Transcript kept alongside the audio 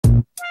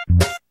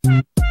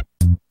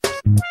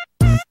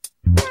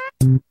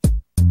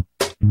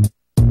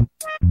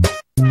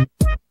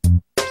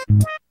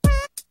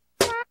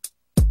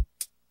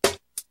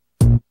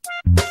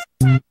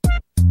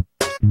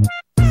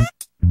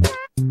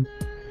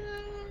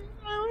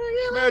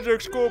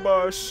Magic school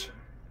bus.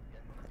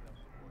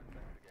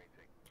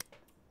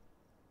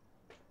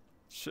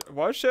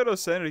 Why is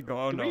Shadow's sanity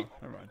gone? Oh, no.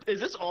 Never mind. Is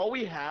this all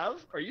we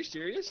have? Are you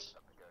serious?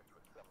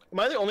 Am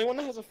I the only one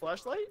that has a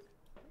flashlight?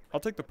 I'll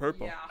take the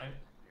purple. Yeah.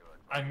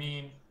 I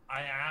mean,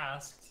 I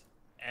asked,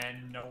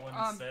 and no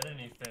one said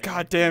anything.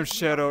 God damn,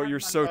 Shadow, you're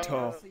so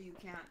tall. So you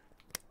can't.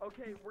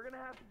 Okay, we're gonna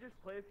have to just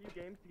play a few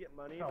games to get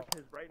money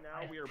because right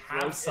now we are I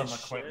broke have some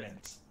as equipment.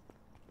 shit.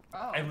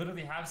 Oh. I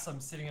literally have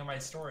some sitting in my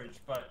storage,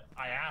 but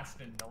I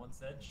asked and no one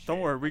said shit. Don't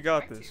worry, we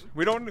got this.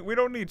 We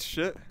don't need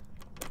shit.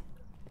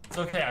 It's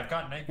okay, I've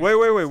got night. Wait.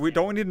 We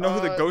don't need to know who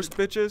the ghost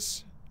bitch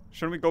is.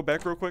 Shouldn't we go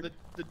back real quick?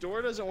 The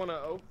door doesn't want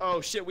to open.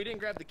 Oh shit, we didn't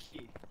grab the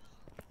key.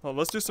 Oh,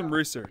 let's do some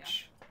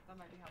research. Yeah, that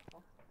might be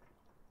helpful.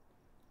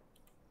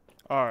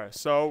 Alright,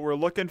 so we're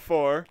looking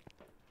for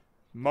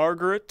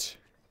Margaret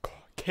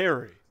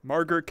Carey.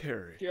 Margaret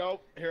Carey. Here,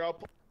 I'll.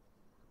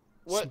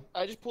 What?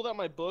 I just pulled out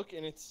my book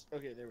and it's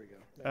okay. There we go.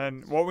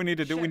 And what we need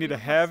to do, we need to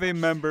have a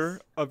member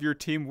of your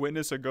team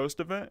witness a ghost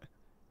event,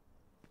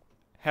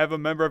 have a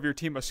member of your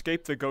team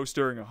escape the ghost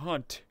during a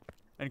hunt,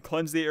 and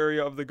cleanse the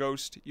area of the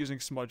ghost using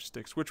smudge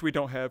sticks, which we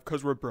don't have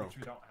because we're broke. Which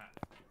we don't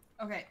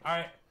have. Okay. All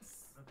right.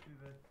 Let's do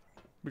the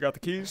We got the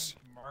keys.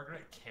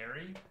 Margaret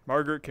Carey.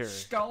 Margaret Carey.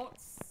 Don't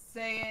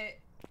say it.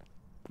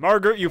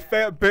 Margaret, you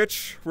fat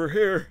bitch, we're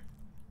here.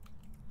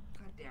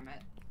 God damn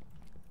it.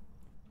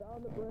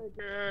 Found the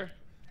breaker.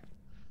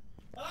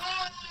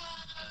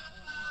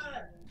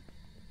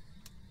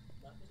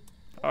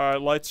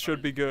 Alright, lights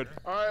should be good.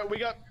 All right, we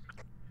got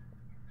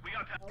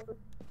power.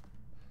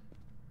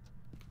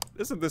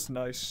 Isn't this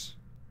nice?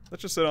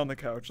 Let's just sit on the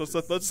couch.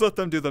 Let's let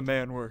them do the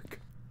man work.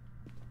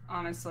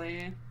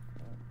 Honestly.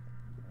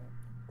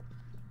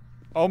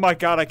 Oh my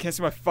god, I can't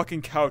see my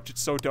fucking couch.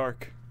 It's so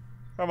dark.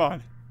 Come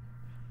on.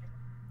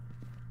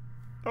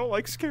 I don't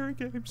like scary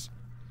games.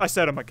 I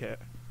sat on my cat.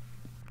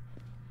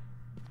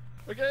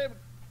 Okay,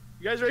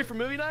 you guys ready for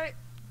movie night?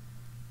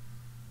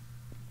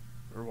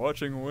 We're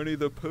watching Winnie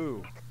the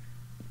Pooh.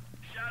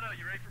 Shadow,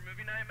 you ready for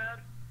movie night,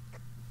 man?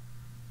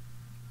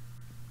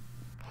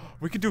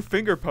 We can do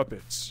finger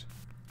puppets.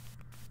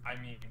 I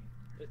mean,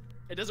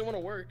 It doesn't want to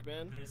work,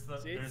 man. there's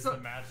the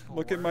magical.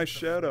 Look at my words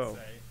that we can shadow.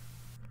 say.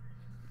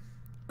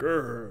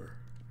 Grr.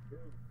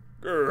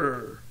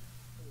 Grr.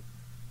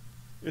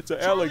 It's an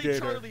Charlie, alligator.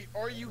 Charlie,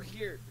 are you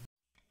here?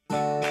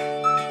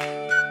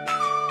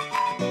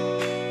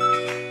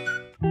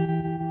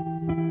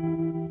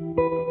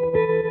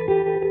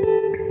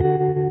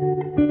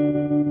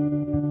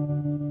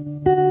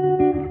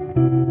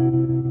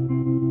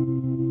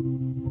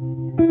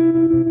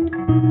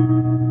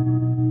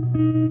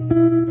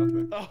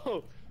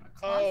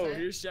 Oh,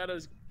 here's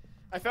Shadow's.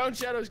 I found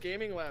Shadow's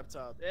gaming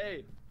laptop.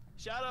 Hey,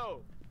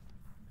 Shadow,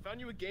 found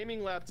you a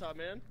gaming laptop,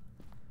 man.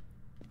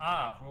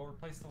 Ah, we'll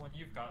replace the one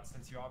you've got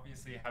since you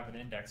obviously have an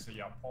index, so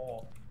yeah,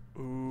 Paul.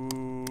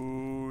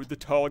 Ooh, the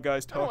tall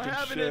guy's I don't talking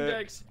have shit. an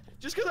index.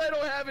 Just because I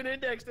don't have an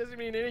index doesn't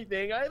mean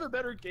anything. I have a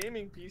better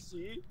gaming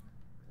PC.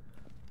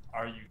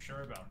 Are you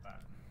sure about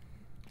that?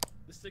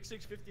 The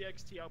 6650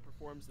 XT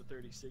outperforms the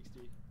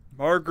 3060.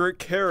 Margaret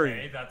Carey.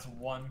 Okay, that's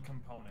one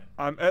component.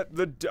 I'm at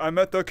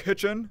the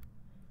kitchen.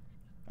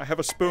 I have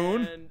a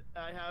spoon. And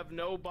I have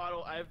no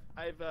bottle. I've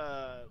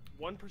 1%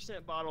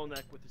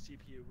 bottleneck with the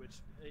CPU, which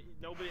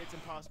nobody. It's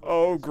impossible.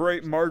 Oh,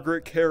 great,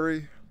 Margaret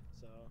Carey.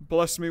 So.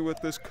 Bless me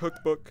with this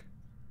cookbook.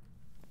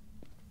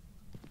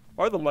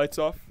 Why are the lights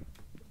off?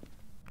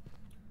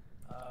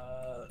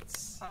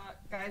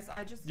 Guys,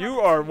 I just. You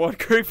are one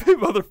creepy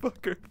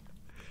motherfucker.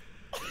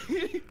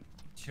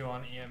 2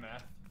 on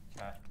EMF.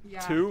 Okay. Yeah.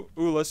 2?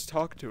 Ooh, let's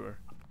talk to her.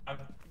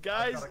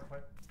 Guys,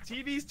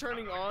 TV's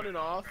turning on and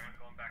off.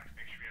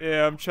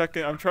 Yeah, I'm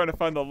checking. I'm trying to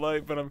find the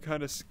light, but I'm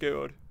kind of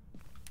scared.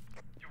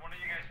 Do one of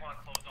you guys want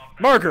to close off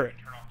that Margaret,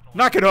 and turn off the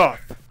knock it off.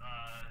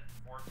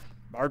 ports?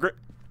 Margaret,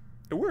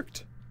 it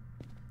worked.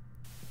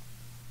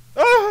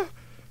 Ah!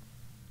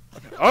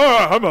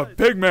 Ah, I'm a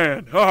big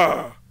man.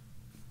 Ah!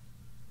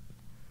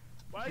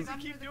 Why does he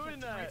keep doing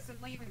that?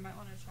 Recently, we might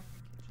want to check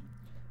the kitchen.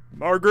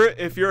 Margaret,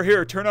 if you're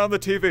here, turn on the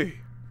TV.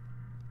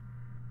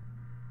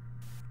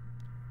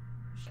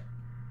 Shit.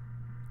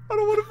 I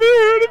don't want to be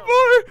here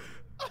anymore.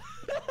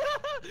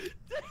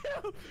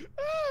 Damn!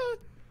 Ah!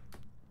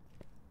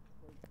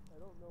 I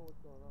don't know what's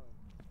going on.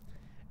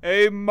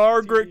 Hey,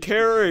 Margaret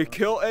Carey,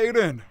 kill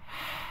Aiden.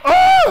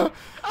 Ah!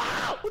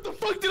 Ah! What the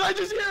fuck did I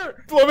just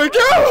hear? Let me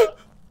go.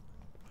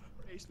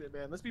 Basement,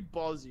 man. Let's be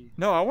ballsy.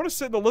 No, I want to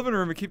sit in the living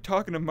room and keep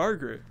talking to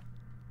Margaret.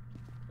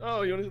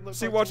 Oh, you want to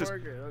See, watch this.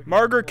 Margaret. Okay.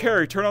 Margaret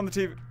Carey, turn on the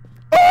TV.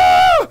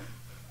 Ah!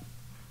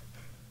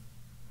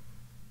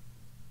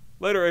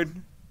 Later,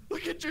 Aiden.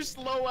 Look at your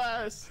slow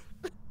ass.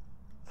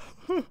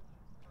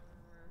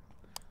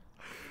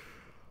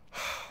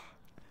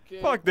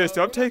 Fuck this,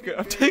 dude.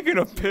 I'm taking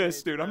a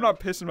piss, dude. I'm not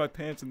pissing my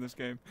pants in this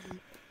game.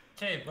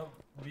 Okay, but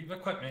leave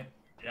equipment.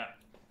 Yeah.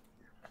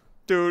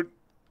 Dude,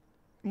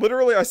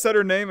 literally I said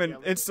her name and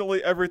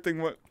instantly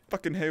everything went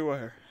fucking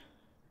haywire.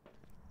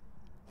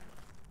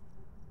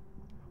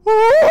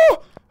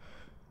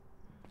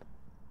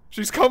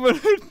 She's coming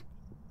in.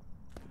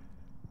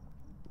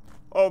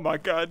 Oh my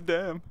god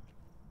damn.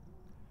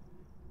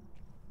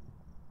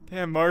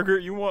 Damn,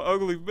 Margaret, you want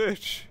ugly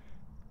bitch.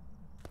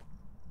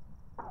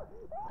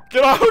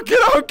 Get out, get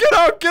out, get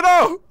out, get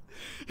out!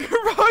 You're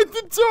behind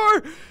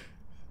the door!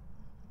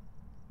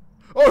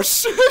 Oh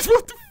shit,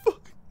 what the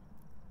fuck?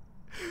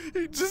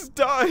 He just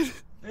died.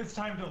 It's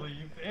time to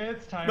leave.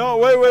 It's time No,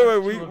 to wait,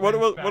 leave. wait, wait. That's two What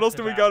events back else to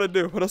do we back. gotta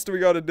do? What else do we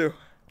gotta do?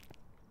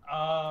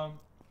 The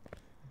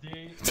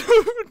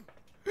Dude,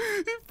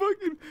 he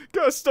fucking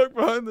got stuck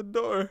behind the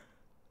door.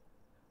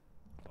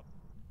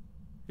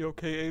 You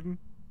okay, Aiden?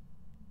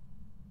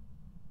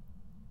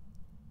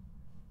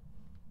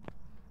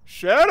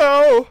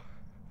 Shadow!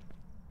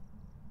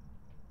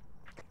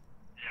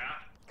 yeah.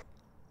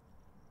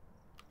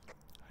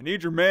 I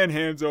need your man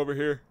hands over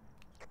here.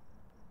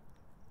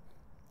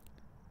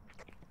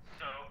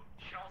 So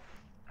Chelsea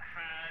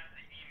had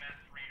the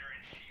EMS reader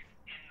and she's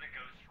in the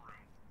ghost room.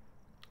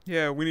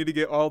 Yeah, we need to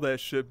get all that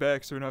shit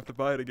back so we don't have to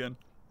buy it again.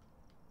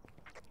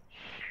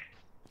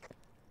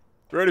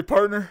 Ready,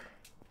 partner?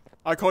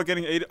 I call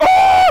getting Aiden.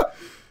 Oh!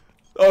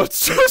 Oh,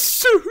 it's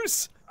just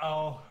shoes!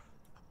 Oh.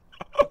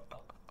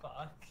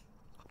 Fuck.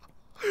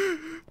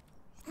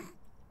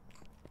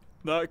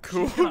 Not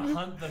cool. She's gonna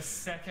hunt the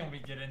second we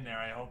get in there,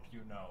 I hope you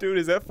know. Dude,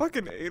 is that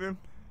fucking Aiden?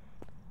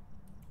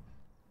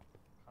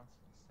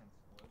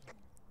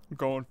 I'm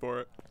going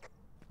for it.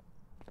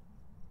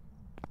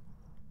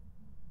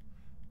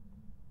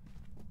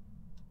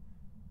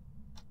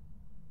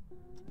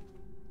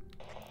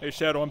 Hey,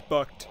 Shadow, I'm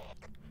fucked.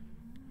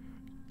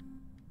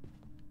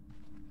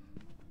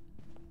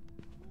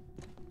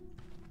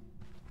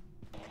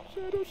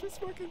 Shadow, she's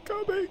fucking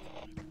coming.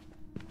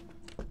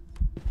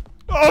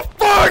 Oh,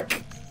 fuck!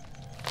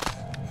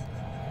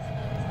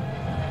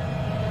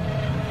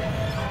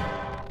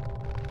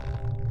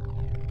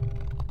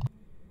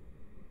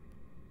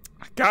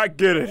 I gotta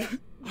get it.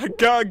 I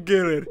gotta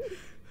get it.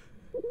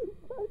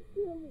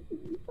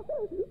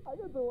 I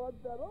got to watch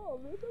that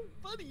all, man.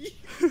 That's funny.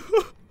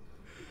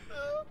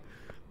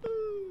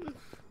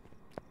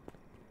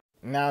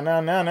 Now,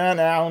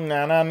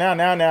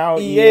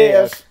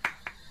 yes.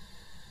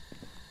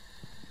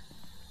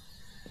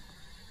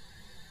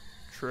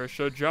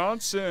 Trisha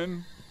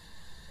Johnson.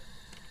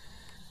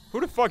 Who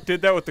the fuck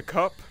did that with the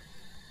cup?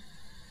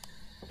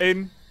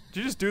 Aiden, did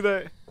you just do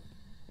that?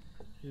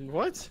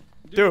 What?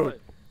 Dude, what?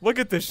 look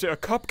at this shit. A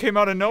cup came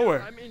out of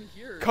nowhere. I'm in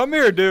here. Come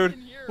here, dude. in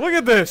here. Look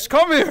at this.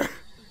 Come here.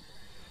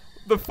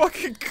 The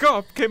fucking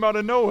cup came out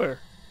of nowhere.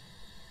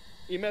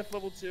 EMF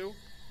level 2.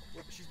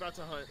 She's about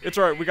to hunt. It's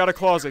alright, we got a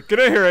closet. Get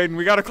in here, Aiden.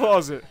 We got a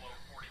closet.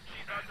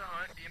 She's about to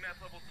hunt.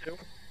 EMF level 2. You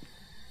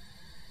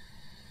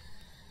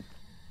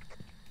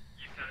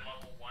said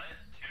level what?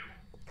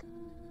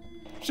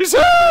 2? She's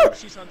here!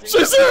 She's hunting.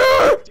 She's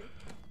here!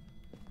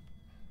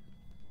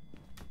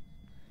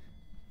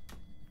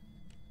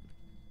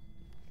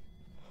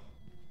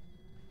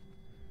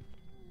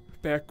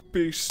 Back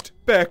beast.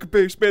 Back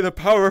beast. May the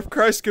power of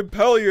Christ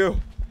compel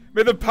you.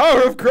 May the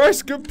power of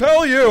Christ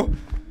compel you.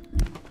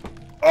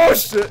 Oh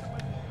shit.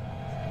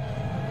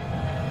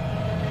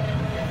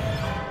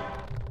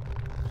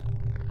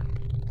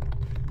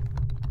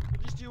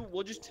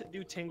 We'll just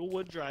do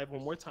Tanglewood Drive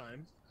one more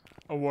time.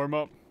 A warm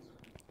up.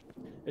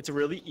 It's a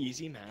really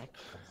easy map.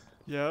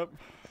 Yep.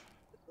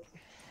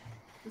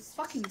 This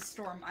fucking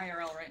storm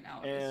IRL right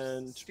now.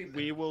 And is stupid.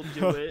 we will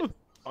do it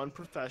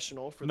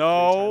unprofessional for the 3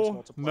 times No.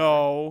 multiplier.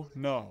 No.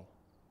 No.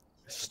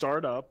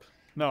 Start up.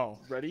 No.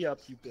 Ready up,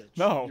 you bitch.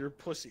 No. You're a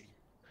pussy.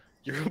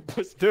 You're a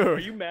pussy. Dude. Are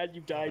you mad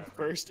you died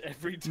first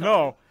every time?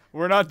 No.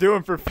 We're not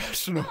doing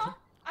professional. Huh?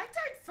 I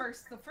died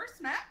first. The first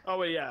map. Oh,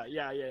 wait, yeah.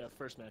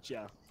 First match,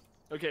 yeah.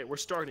 Okay, we're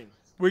starting.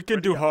 We can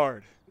Ready do up.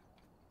 hard.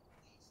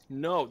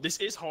 No, this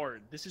is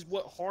hard. This is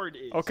what hard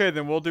is. Okay,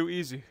 then we'll do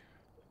easy.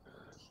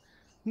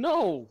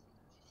 No.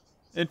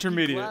 Be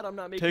Intermediate. glad I'm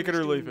not making Take it us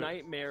or do leave it.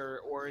 Nightmare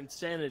or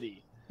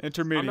Insanity. I'm not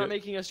Intermediate.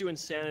 making us do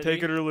Insanity.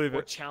 Take it or leave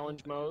it.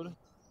 Challenge mode.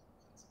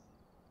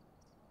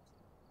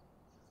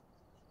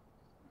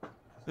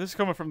 This is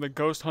coming from the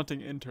ghost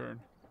hunting intern.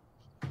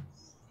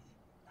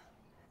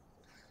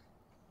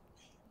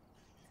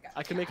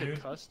 I can make a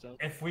Dude, custom.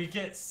 If we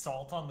get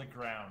salt on the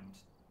ground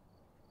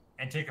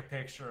and take a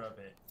picture of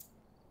it,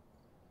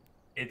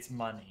 it's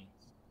money.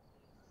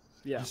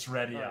 Yeah. Just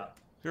ready Alright. up.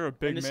 You're a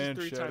big And this man, is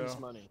 3 Shadow. times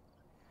money.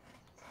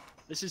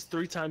 This is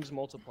 3 times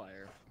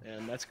multiplier,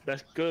 and that's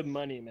good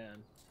money,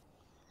 man.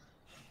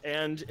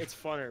 And it's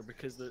funner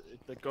because the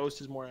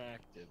ghost is more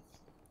active.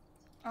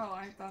 Oh,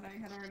 I thought I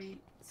had already.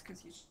 It's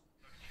because you. Does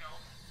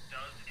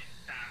in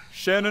fact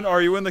Shannon,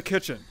 are you in the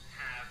kitchen?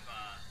 have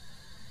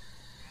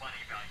money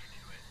value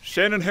to it.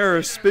 Shannon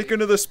Harris, speaking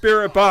to the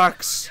spirit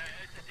box. Yeah,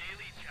 it's a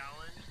daily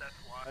challenge. That's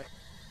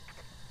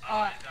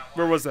why.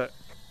 Where was that?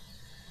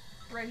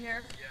 Right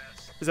here.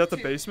 Yes. Is that the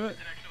Two. basement?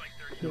 It's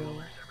actually like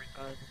 $30 every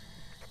time.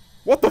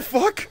 What the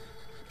fuck?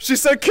 She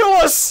said kill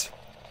us!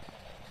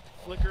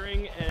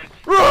 Flickering and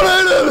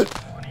Run,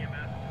 Aiden! on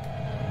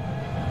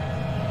EMF.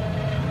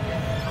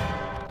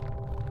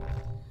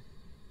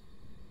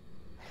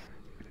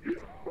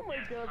 Oh my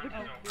god, look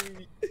how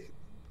pretty.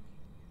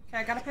 Okay,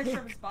 I got a picture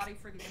of his body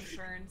for the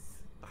insurance.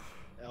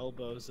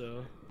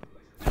 Elbozo.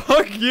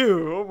 Fuck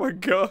you! Oh my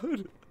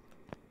god.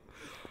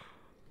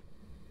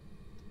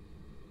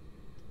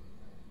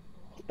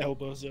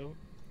 Elbozo.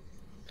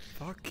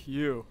 Fuck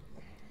you.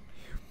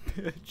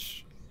 You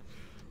bitch.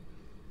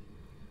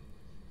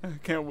 I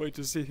can't wait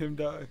to see him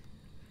die.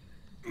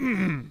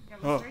 It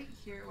Oh. was right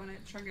here when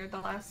it triggered the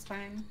last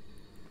time.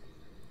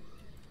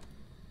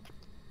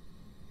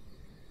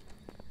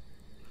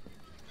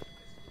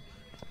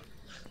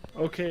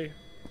 Okay,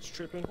 it's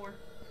tripping. 4.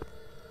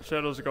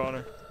 Shadow's a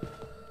goner.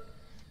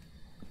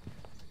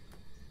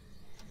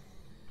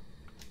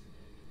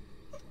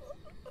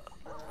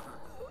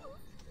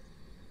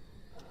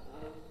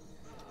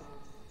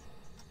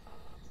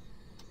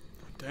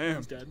 Damn.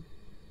 He's dead.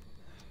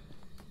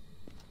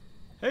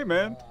 Hey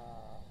man.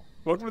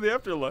 Welcome to the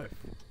afterlife.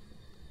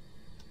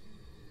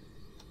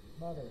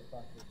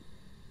 Motherfucker.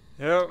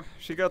 Yeah,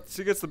 she gets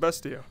the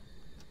best of you.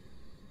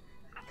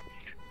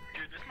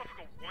 Dude, this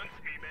motherfucker wants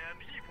me, man.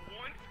 He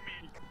wants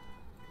me.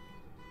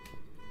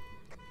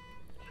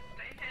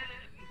 Stay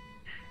hidden.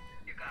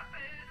 You got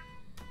this.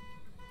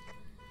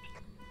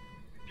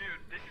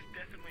 Dude, this is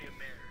definitely a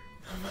mare.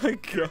 Oh my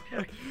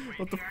god.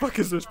 What the fuck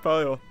is this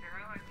pile?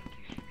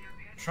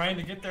 Trying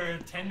to get their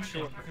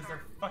attention because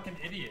they're fucking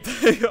idiots.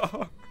 They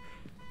are.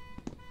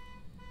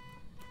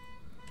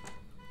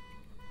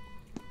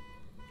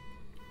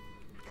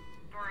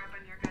 Door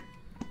open, you're good.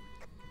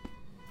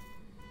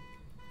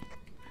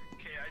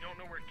 Okay, I don't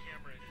know where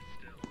camera is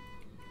still.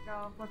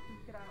 No, let's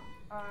just get out.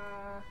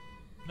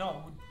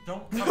 No,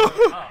 don't cover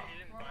it up. He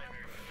didn't buy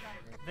very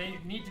much. They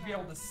need to be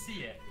able to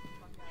see it.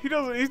 He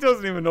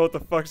doesn't even know what the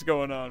fuck's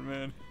going on,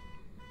 man.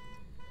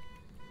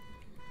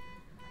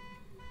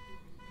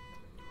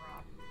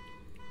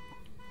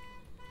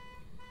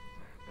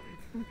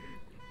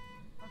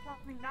 What's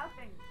happening?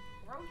 Nothing.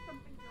 Throw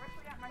something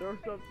directly at my Throw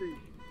face. something.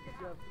 Get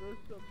Yeah, out. throw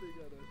something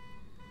at us.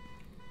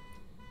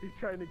 He's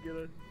trying to get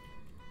us.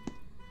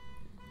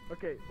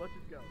 Okay, let's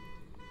just go.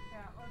 Yeah,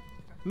 let's go.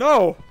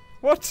 No!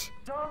 What?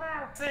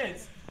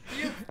 Dumbasses!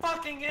 You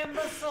fucking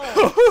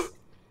imbeciles!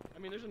 I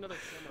mean, there's another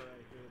camera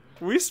right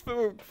here. We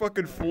spoke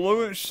fucking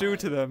fluent shoe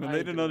to them and I they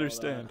didn't didn't know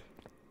understand.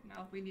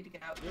 No, we need to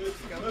get out.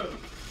 Let's go.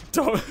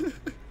 Don't.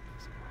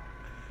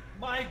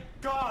 My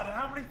god,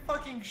 how many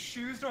fucking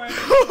shoes do I have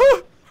to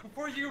do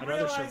before you I'd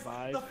rather realize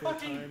survive the for a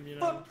fucking time, you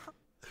know?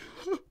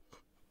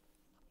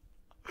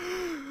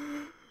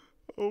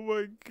 Oh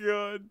my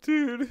god,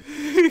 dude.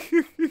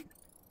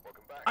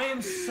 I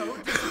am so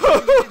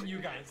disappointed in you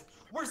guys.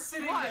 We're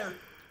sitting there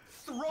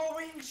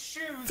throwing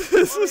shoes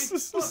This on a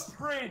is-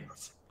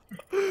 footprint.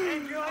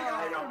 And you're like,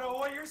 I don't know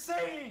what you're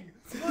saying.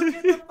 Look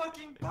at the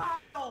fucking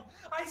pile.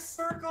 I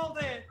circled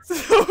it.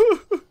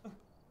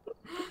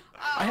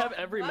 I have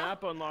every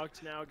map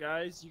unlocked now,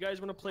 guys. You guys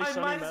want to play I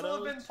Sunny might as well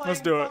have been Meadows? playing Let's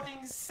do it.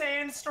 fucking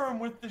Sandstorm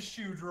with the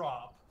shoe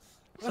drop.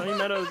 Sunny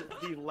Meadows,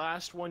 the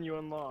last one you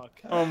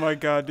unlock. Oh my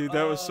god, dude,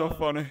 that was so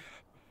funny.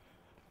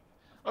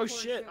 Oh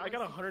shit! I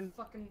got $100 $100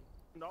 fucking.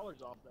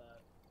 off that.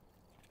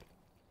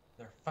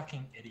 They're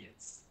fucking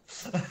idiots.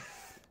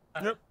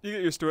 Yep, you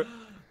get used to it.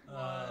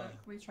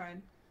 We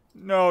tried.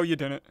 No, you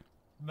didn't.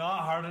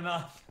 Not hard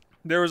enough.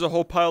 There was a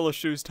whole pile of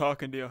shoes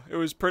talking to you. It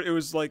was pretty. It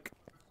was like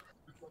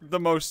the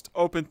most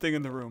open thing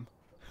in the room.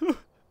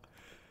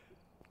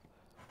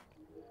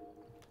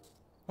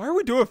 Why are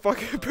we doing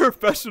fucking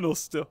professional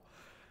still?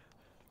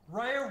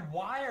 Ryer,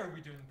 why are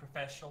we doing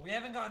professional? We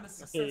haven't gotten a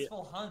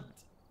successful hunt.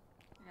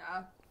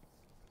 Yeah.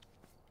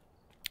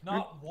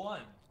 Not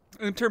one.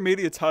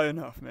 Intermediate's high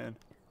enough, man.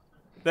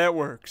 That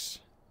works.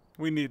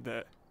 We need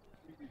that.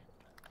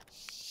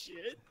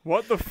 Shit.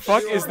 What the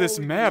fuck is this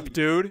map,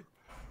 dude?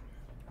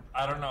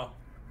 I don't know,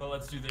 but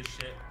let's do this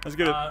shit. Let's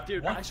get it.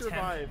 Dude, what I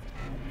survived.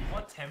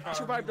 What temp are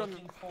survived we on-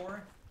 looking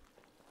for?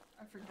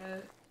 I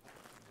forget.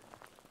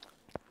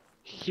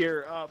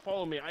 Here,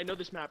 follow me. I know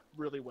this map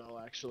really well,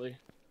 actually.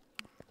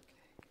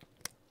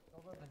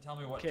 Then tell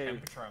me what Okay.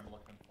 temperature I'm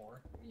looking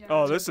for. Yeah.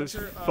 Oh, this is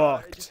Temperature, It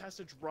fucked. just has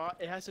to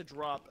drop. It has to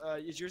drop.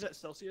 Is yours at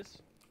Celsius?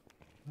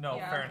 No,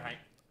 Yeah. Fahrenheit.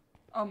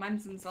 Oh,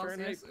 mine's in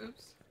Celsius. Fahrenheit.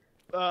 Oops.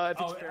 If it's Oh, it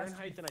has to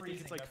Fahrenheit, be then I think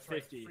freezing, it's like that's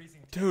right, 50.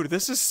 freezing Dude,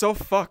 this is so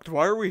fucked.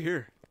 Why are we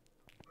here?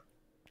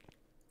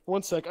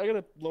 One sec, I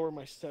gotta lower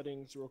my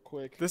settings real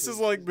quick. This is 'cause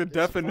like the it's-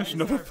 Why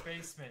definition is of there a. a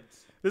basement?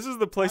 This is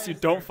the place why you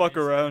is there don't a fuck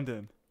basement? around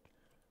in.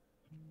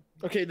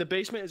 Okay, the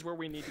basement is where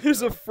we need to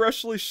There's go. a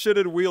freshly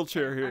shitted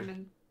wheelchair I'm here.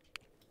 in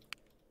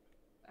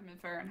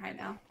Fahrenheit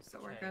now, so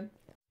we're Okay. good.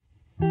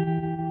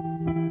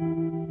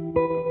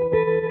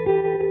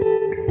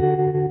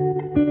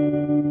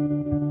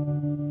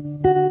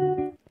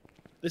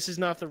 This is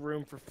not the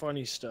room for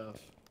funny stuff.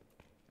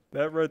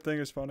 That red thing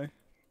is funny.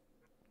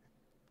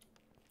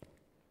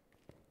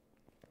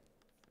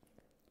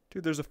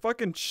 Dude, there's a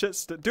fucking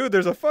dude,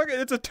 there's a fucking.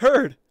 It's a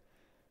turd.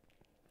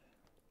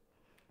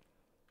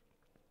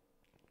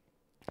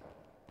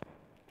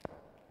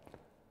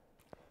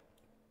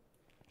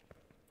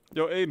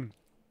 Yo, Aiden.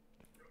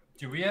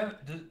 Do we have?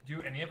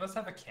 Do any of us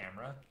have a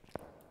camera?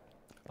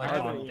 Like I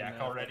on don't deck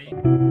know. already?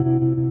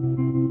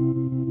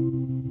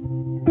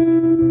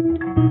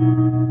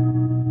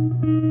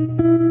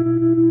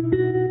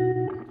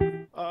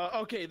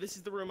 Okay, this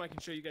is the room I can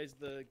show you guys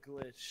the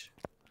glitch.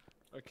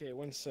 Okay,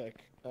 one sec.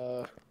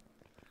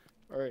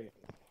 Alright.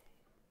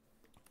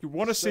 You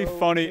want to see So,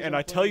 funny, here's and our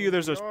I tell you phone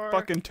there's a door.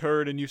 fucking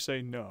turd, and you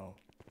say no.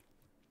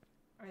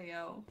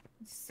 Ayo,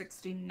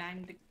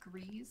 69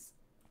 degrees.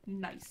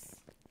 Nice.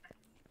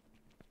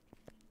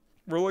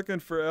 We're looking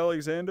for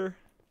Alexander.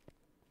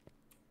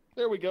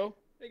 There we go.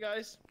 Hey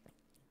guys.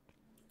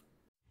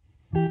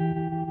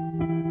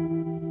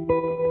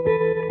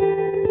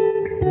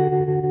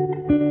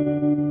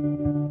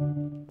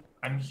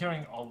 I'm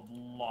hearing a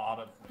lot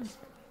of whispers.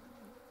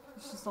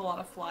 It's just a lot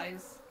of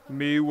flies.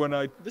 Me when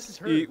I This is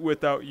her. eat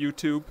without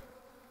YouTube.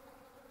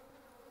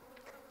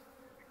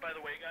 By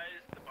the way,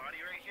 guys, the body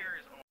right here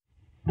is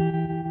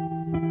all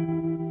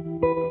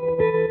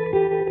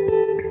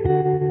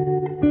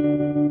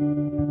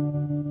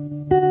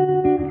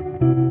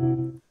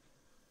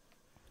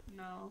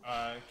No.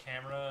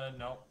 Camera,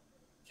 nope.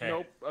 Okay.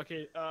 Nope.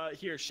 Okay,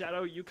 here,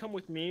 Shadow, you come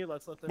with me.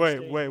 Let's let them Wait,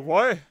 stay wait, here.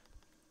 what?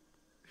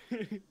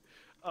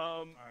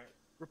 Alright.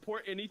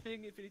 Report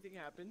anything if anything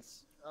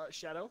happens.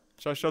 Shadow.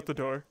 Should I shut the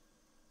door?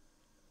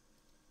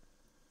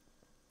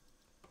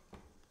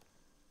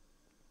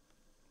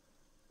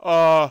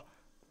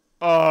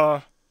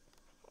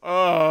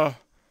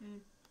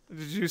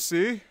 Did you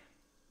see?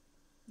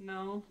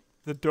 No.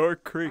 The door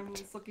I creaked.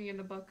 was looking in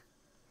the book.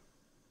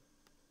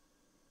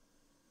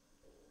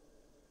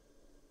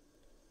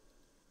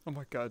 Oh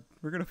my god,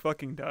 we're gonna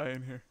fucking die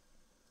in here.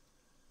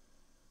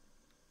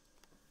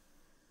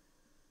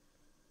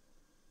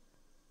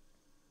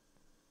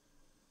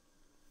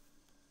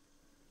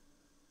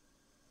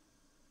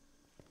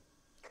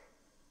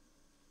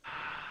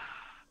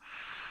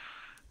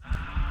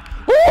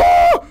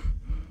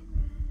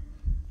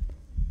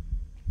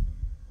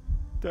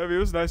 Debbie, it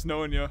was nice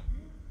knowing you.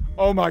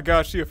 Oh my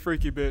gosh, she a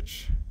freaky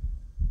bitch.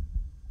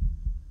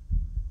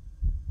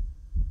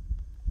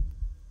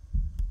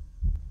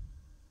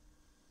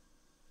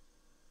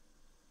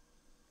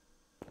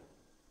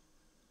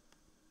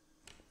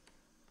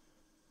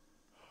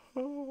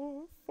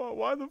 Oh, fuck,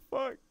 why the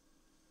fuck?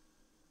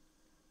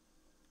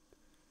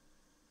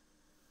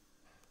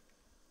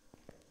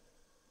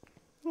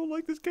 I don't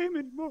like this game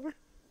anymore.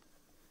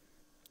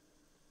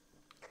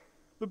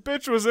 The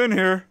bitch was in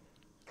here.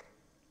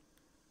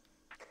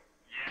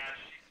 Yeah,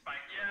 she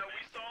spiked. Yeah,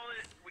 we saw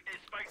it. It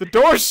spiked. The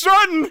door's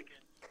shutting!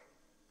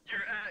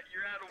 You're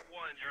at a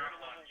 1. You're at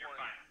a level 1. You're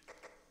fine.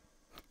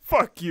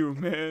 Fuck you,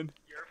 man.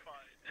 You're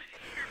fine.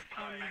 You're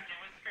fine. I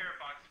came with spirit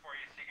box for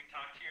you so you can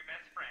talk to your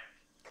best friend.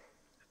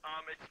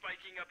 It's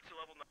spiking up to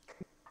level 9.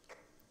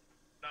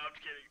 No, I'm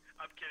kidding.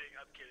 I'm kidding.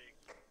 I'm kidding.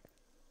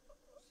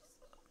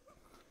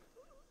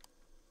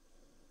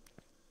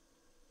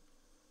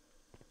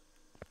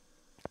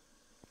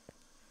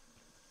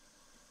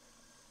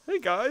 Hey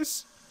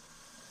guys.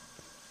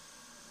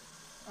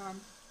 Um,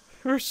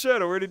 Where's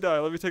Shadow? Where'd he die?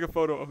 Let me take a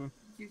photo of him.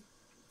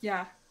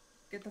 yeah.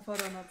 Get the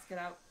photo and let's get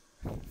out.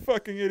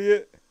 Fucking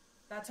idiot.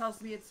 That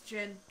tells me it's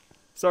Jin.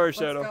 Sorry, Let's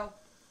Shadow. go.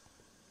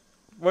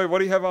 Wait, what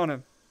do you have on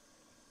him?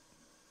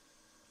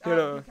 Hit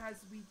a- Because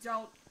we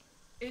don't...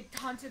 It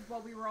hunted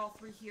while we were all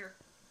three here.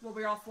 While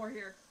we were all four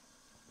here.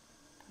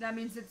 That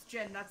means it's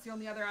Jin. That's the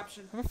only other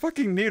option. I have a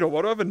fucking needle.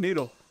 Why do I have a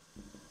needle?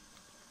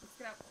 Let's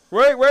get out.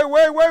 Wait! Wait up,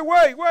 wait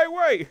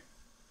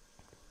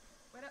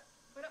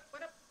up,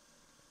 wait up.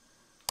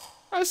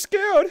 I'm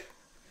scared.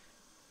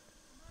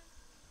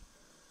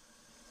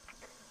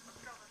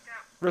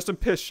 Rest in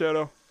piss,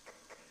 Shadow.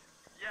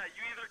 Yeah,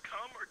 you either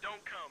come or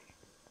don't come.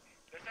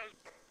 That sounds.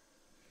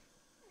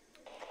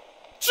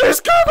 She's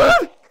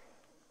coming!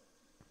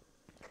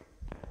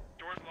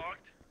 Door's locked.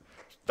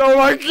 Oh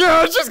my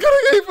god, she's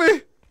gonna eat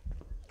me!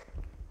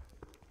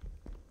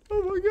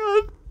 Oh my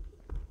god.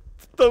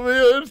 Let me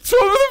in. Show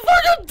me the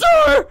fucking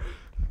door!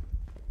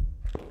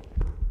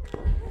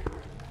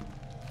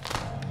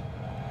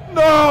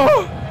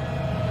 No!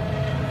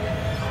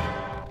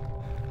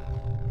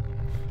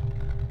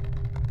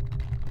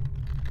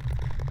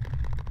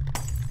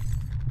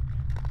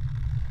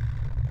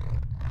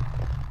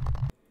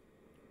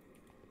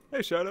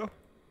 Hey, Shadow.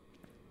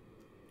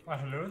 Well,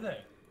 hello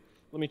there.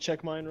 Let me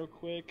check mine real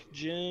quick.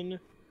 Jin.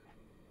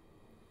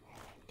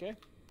 Okay.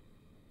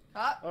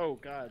 Ah, Oh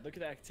god, look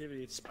at the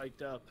activity. It's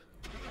spiked up.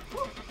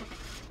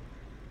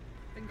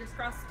 fingers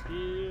crossed.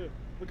 Yeah.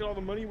 Look at all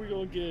the money we're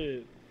gonna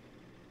get.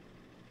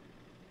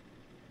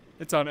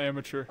 It's on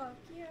amateur. Fuck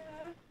yeah.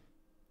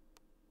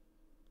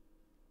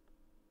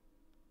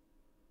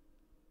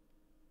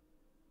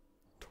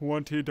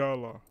 $20.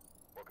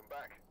 Welcome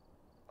back.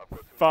 I've got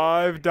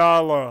some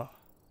 $5.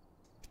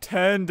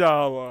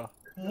 $10.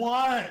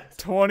 What?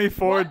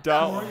 $24.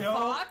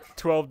 Goryo? Fuck?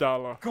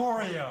 $12.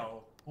 Goryo.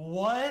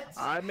 What?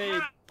 I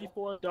made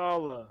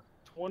 $24.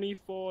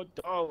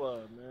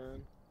 $24,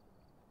 man.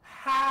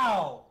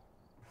 How?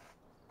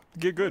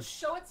 Get good.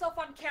 Show itself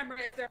on camera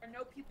if there are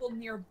no people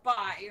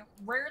nearby,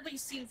 rarely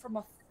seen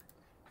from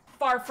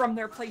far from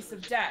their place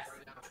of death.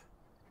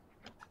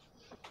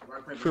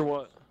 For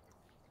what?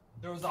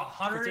 There was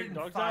taking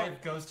dogs out?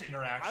 105 ghost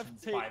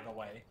interactions, I've by the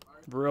way.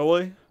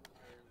 Really?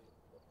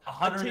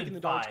 I've taken the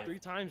dogs 105. 3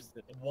 times.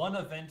 Today. 1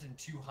 event and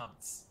 2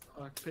 hunts.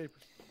 Paper.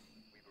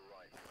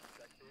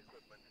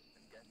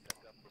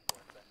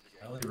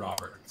 Ellie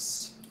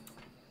Roberts.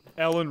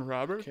 Alan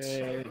Roberts?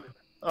 Okay. Kelly.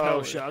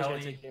 Oh shit! I was gonna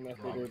Kelly take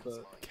EMF reader,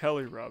 but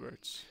Kelly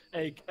Roberts.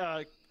 hey,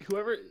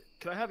 whoever,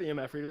 can I have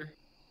EMF reader?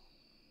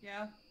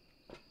 Yeah.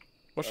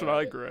 What should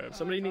I grab?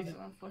 Somebody that's needs.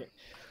 what I'm for.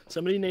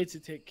 Somebody needs to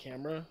take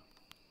camera.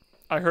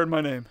 I heard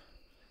my name.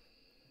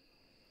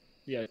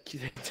 Yeah,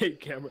 take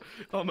camera.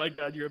 Oh my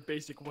god, you're a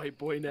basic white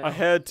boy now. I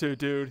had to,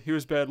 dude. He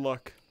was bad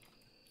luck.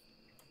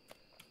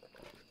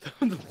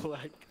 The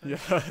black.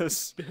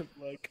 Yes. Bad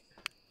luck.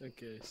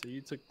 Okay, so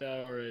you took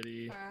that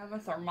already. I have a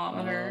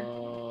thermometer.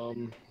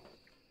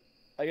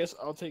 I guess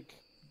I'll take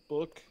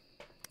book.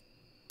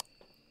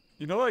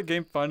 You know that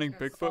game Finding Got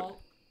Bigfoot?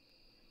 salt.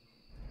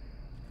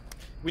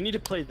 We need to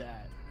play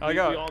that. I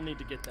got- We all need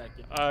to get that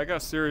game. I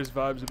got serious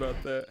vibes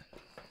about that.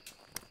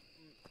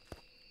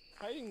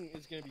 Hiding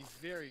is gonna be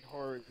very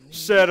hard.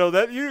 Shadow,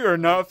 that you are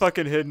not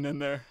fucking hidden in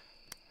there.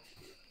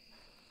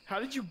 How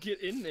did you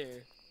get in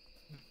there?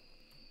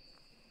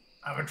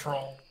 I'm a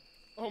troll.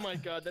 Oh my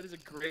god, that is a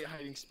great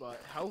hiding spot.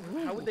 How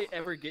would they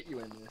ever get you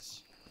in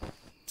this?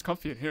 It's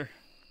comfy in here.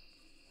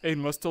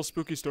 Aiden, let's tell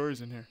spooky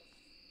stories in here.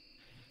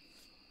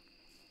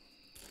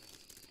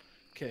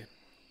 Okay.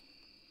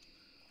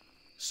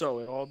 So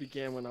it all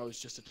began when I was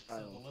just a So the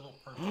child. little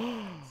purple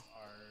ones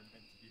are meant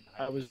to be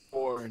the I was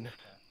born.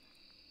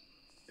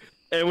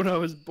 And when I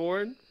was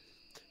born,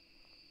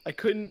 I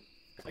couldn't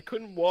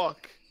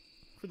walk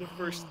for the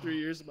first 3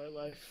 years of my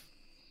life.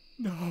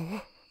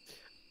 No.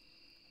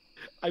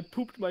 I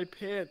pooped my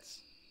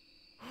pants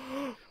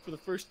for the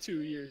first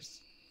 2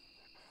 years.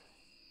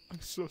 I'm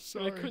so And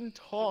sorry. I couldn't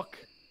talk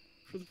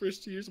for the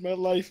first 2 years of my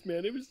life,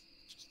 man. It was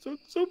just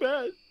so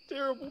bad,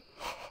 terrible.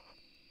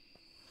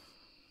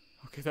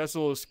 Okay, that's a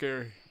little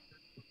scary.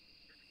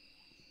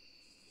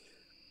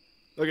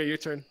 Okay, your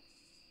turn.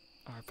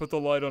 Alright, put the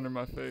light under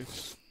my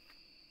face.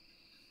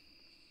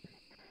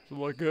 Does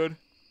it look good?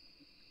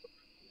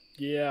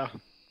 Yeah,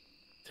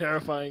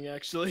 terrifying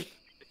actually.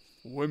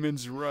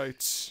 Women's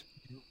rights.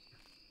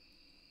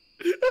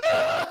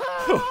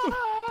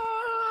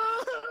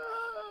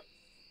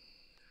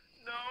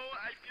 No,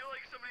 I feel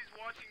like somebody's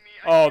watching me.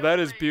 I Oh, can't that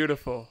is wait.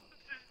 beautiful.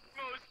 This is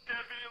most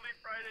definitely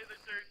Friday the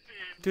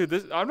 13th. Dude,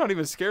 this I'm not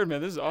even scared,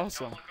 man. This is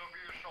awesome. Don't look over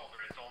your shoulder.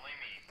 It's only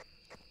me.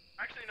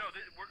 Actually, no.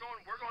 We're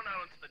going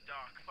out onto the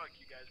dock. Fuck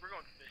you guys. We're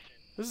going fishing.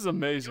 This is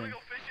amazing. You wanna go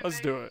fishing, Let's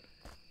Nate? do it.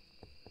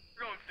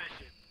 We're going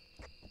fishing.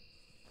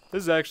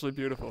 This is actually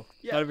beautiful.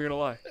 Yeah. Not even gonna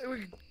lie.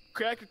 We can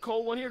crack a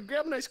cold one here.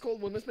 Grab a nice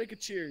cold one. Let's make a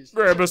cheers.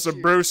 Grab Cheers. us a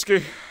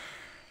brewski.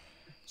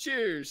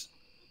 Cheers.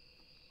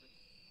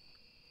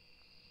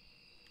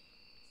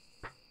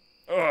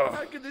 Ugh.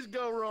 How could this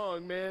go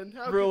wrong, man?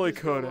 How Really could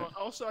this go couldn't. wrong?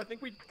 Also, I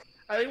think we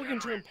can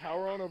turn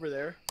power on over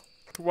there.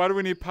 Why do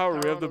we need power?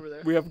 Power on over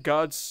there. We have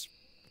God's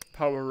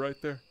power right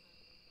there.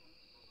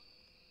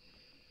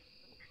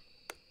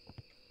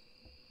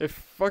 If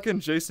fucking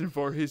Jason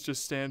Voorhees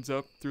just stands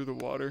up through the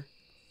water.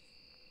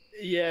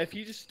 Yeah, if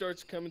he just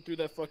starts coming through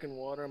that fucking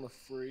water, I'm a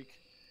freak.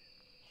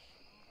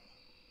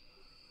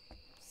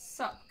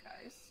 Sup,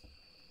 guys?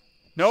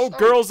 No Oh,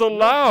 girls no,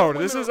 allowed.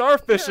 no, This no. is our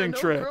fishing Yeah,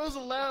 trip. No girls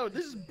allowed.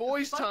 This is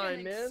boys' Fucking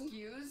time, man.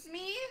 Excuse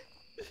me?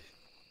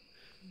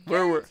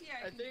 Where we're- Guarantee I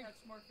I can think- catch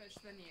more fish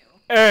than you.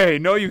 Hey,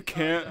 no, you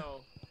can't.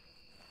 No.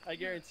 I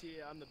guarantee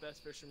you, I'm the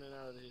best fisherman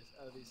out of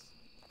these.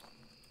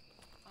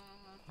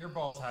 Your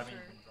balls haven't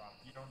Sure. even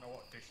dropped. You don't know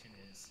what fishing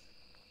is.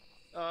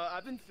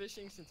 I've been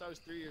fishing since I was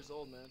 3 years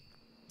old, man.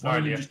 Why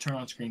don't you idea. just turn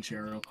on screen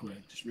share real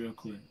quick? Just real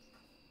quick.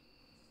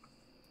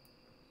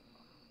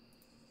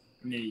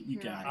 Nate, you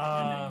got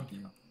it.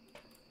 Thank you.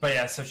 But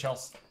yeah, so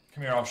Chelsea,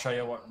 come here. I'll show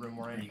you what room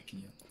we're in. Thank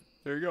you.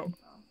 There you go.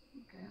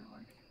 Okay, that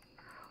works.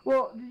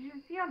 Well, did you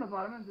see on the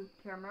bottom of this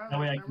camera? That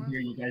way I there can was hear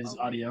you guys' a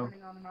light audio.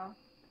 turning on and off?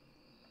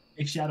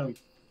 Hey, Shadow.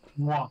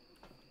 Walk.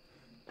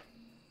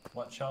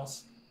 What,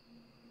 Chelsea?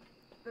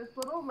 This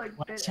little like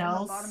What, bit in the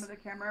Chels? bottom of the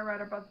camera,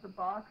 right above the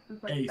box,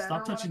 is like Hey, bed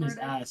stop or touching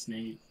whatever his it is, ass,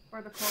 Nate.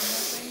 or the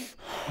cornhole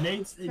thing.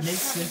 Nate's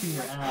sniffing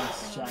your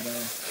ass,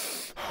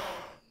 Shadow.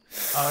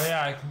 Oh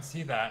yeah, I can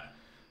see that.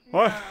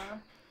 What? Yeah,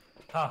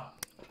 Huh.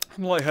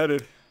 I'm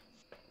lightheaded.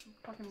 it's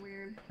fucking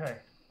weird. Okay. All I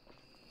can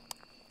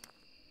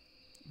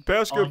say is I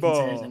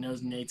Basketball. know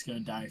Nate's gonna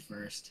die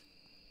first.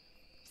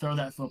 Throw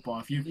that football.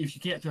 If you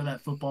can't throw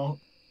that football,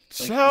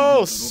 like, even a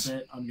Chels! little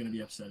bit, I'm gonna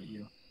be upset at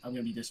you. I'm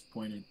gonna be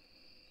disappointed.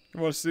 You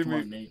wanna see Come me?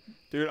 on, Nate.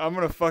 Dude, I'm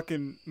gonna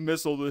fucking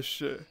missile this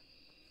shit.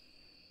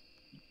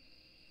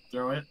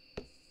 Throw it.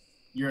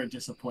 You're a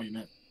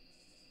disappointment.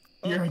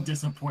 You're a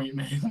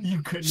disappointment. You couldn't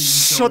even throw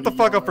Shut the it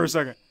fuck up for a yard.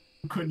 second.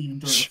 You couldn't even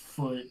throw Shh. the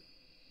foot.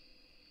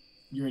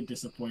 You're a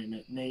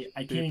disappointment. Nate,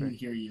 I can't Beeping. even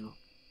hear you.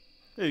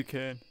 Yeah, you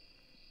can.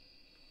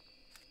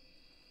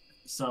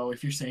 So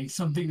if you're saying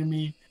something to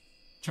me,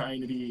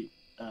 trying to be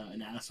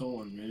an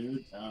asshole or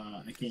rude,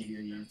 I can't hear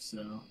you.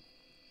 So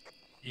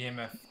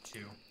EMF 2.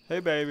 Hey,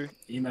 baby.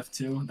 EMF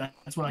 2,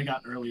 that's what I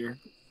got earlier.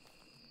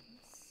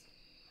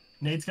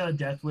 Nate's got a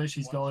death wish.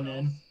 He's What going else?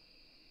 in.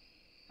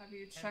 Have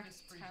you checked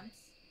temps?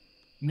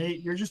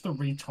 Nate, you're just a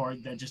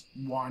retard that just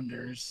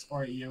wanders,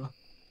 aren't you?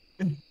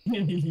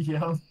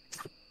 Yeah.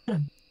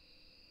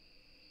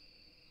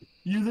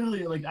 You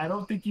literally, like, I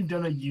don't think you've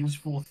done a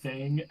useful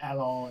thing at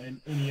all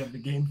in any of the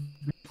games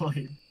we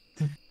played.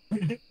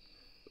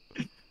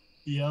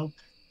 Yep.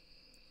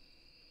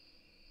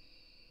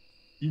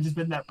 You've just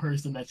been that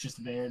person that's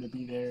just there to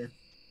be there.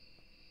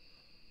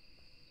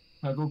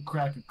 Now go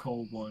crack a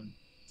cold one,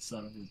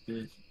 son of a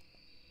bitch.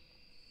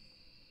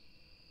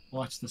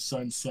 Watch the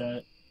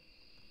sunset.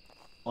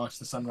 Watch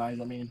the sunrise,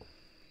 I mean.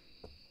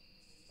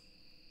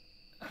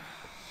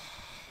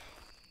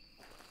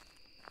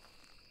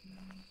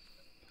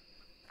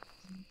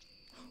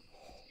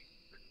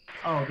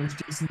 Oh, there's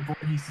Jason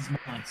Voorhees'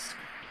 mask.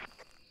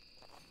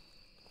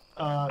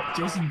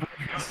 Jason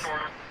Voorhees.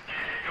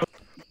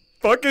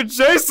 Fucking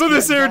Jason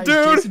is here, Guys,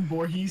 dude! Jason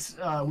Voorhees,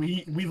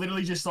 we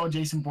literally just saw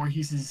Jason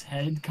Voorhees'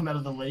 head come out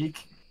of the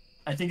lake.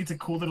 I think it's a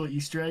cool little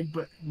Easter egg,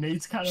 but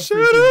Nate's kind of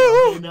freaking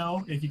out right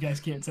now, if you guys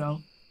can't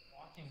tell.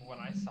 Walking when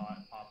I saw it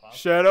pop up.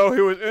 Shadow, he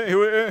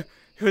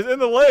was in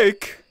the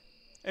lake,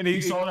 and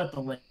You saw it at the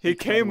lake. he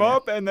came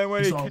up, and then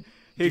when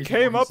he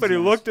came up and he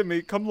looked at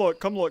me, come look,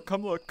 come look,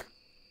 come look.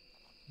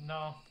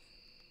 No,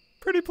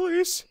 Pretty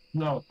please.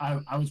 No,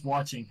 I was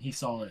watching. He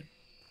saw it.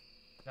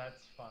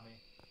 that's funny.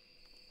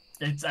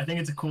 I think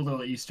it's a cool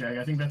little Easter egg.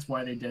 I think that's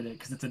why they did it,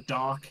 because it's a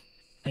dock,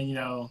 and you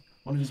know,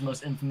 one of his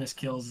most infamous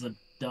kills is a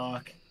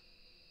dock.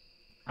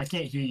 I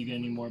can't hear you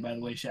anymore, by the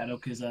way, Shadow,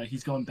 because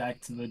he's going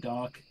back to the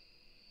dock.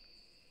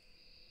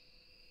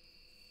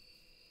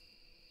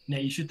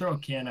 Nate, you should throw a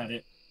can at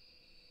it.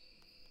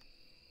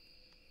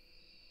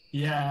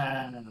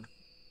 Yeah.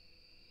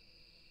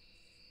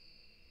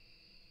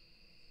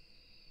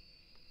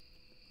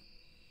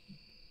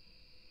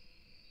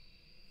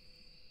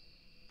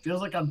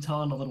 Feels like I'm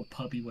telling a little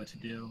puppy what to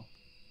do.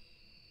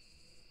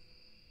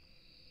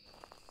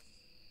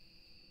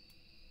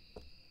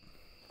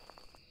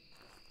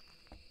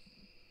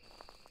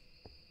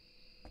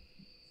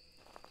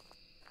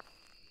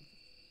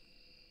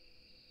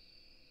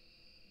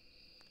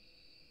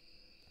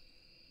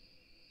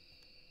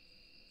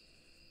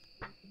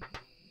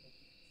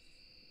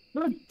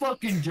 Good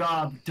fucking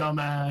job,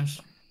 dumbass.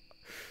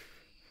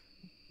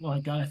 Oh my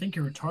god, I think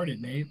you're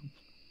retarded, Nate.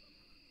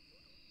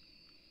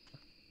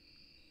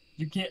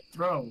 You can't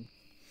throw.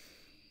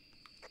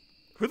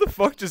 Who the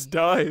fuck just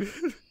died?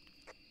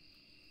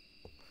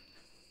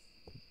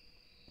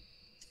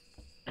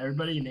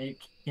 Everybody, Nate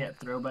can't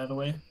throw, by the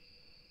way.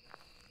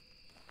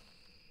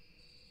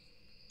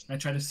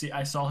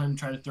 I saw him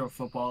try to throw a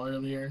football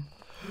earlier.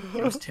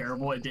 It was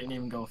terrible. It didn't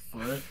even go a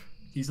foot.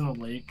 He's in the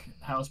lake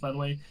house, by the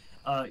way.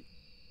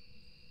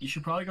 You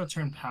should probably go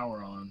turn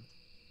power on.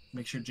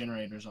 Make sure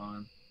generator's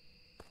on.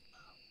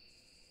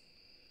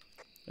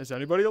 Is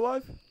anybody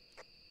alive?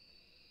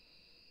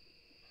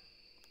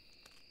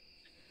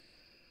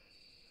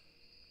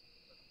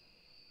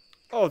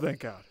 Oh, thank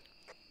God.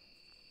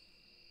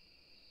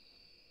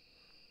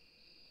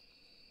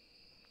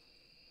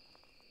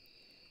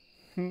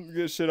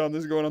 Get shit on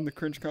this going on the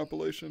cringe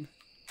compilation.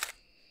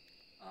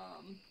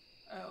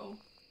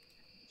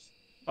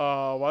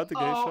 Oh. Why'd the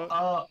gay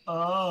shot?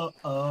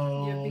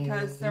 Yeah,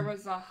 because there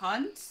was a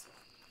hunt?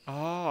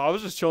 Oh, I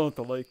was just chilling at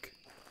the lake.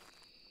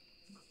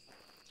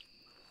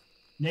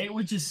 Nate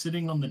was just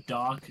sitting on the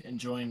dock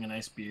enjoying a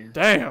nice beer.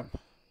 Damn.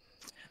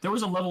 There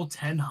was a level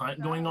 10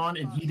 hunt going on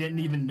and he didn't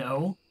even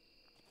know.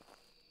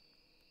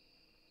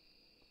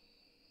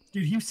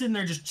 Dude, he was sitting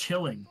there just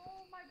chilling. Oh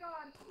my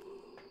god.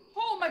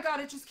 Oh my god,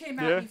 it just came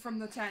at me from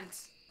the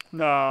tent.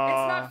 Nah.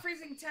 It's not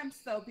freezing temps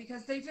though,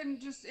 because it didn't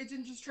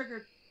just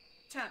trigger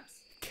temps.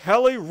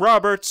 Kelly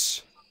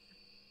Roberts.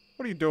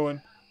 What are you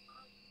doing?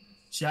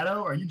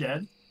 Shadow, are you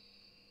dead?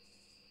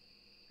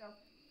 Go.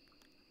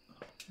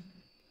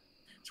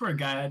 Swear to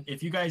God,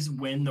 if you guys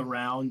win the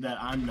round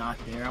that I'm not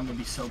there, I'm gonna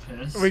be so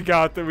pissed. We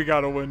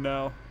gotta win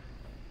now.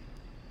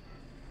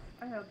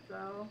 I hope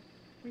so.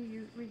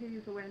 We could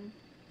use a win.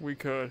 We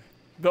could.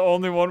 The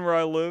only one where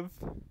I live.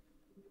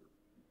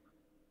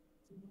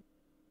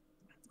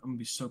 I'm gonna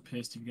be so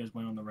pissed if you guys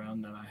went on the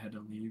round that I had to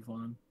leave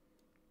on.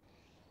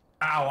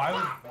 Ow, I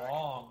was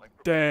wrong.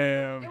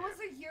 Damn. It was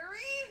a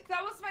Yuri?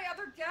 That was my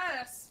other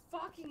guess.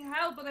 Fucking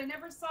hell, but I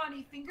never saw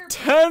any fingerprints.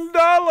 $10,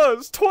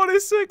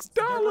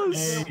 $26.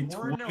 Hey, There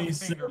were no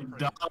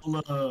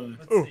 $26.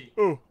 Let's Ooh, see.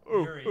 ooh,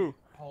 ooh, Yuri, ooh.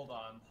 hold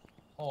on.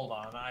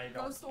 I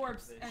don't. Ghost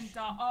orbs this and shit.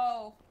 dot.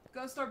 Oh,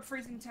 ghost orb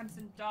freezing temps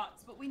and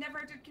dots, but we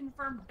never did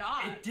confirm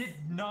dots. It did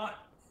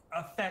not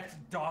affect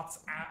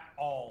dots at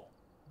all.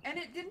 And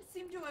it didn't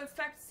seem to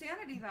affect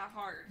sanity that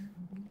hard.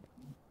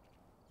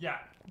 Yeah.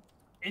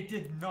 It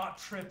did not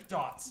trip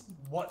dots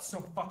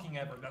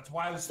whatsoever. That's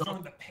why I was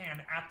throwing the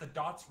pan at the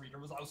dots reader.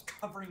 I was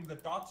covering the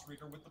dots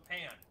reader with the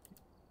pan.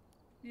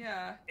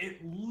 Yeah. It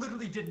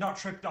literally did not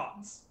trip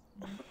dots.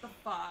 What the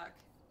fuck?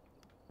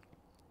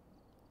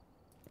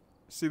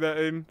 See that,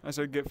 Aiden? I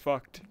said get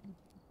fucked.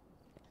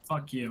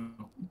 Fuck you.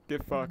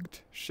 Get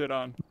fucked. Shit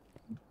on.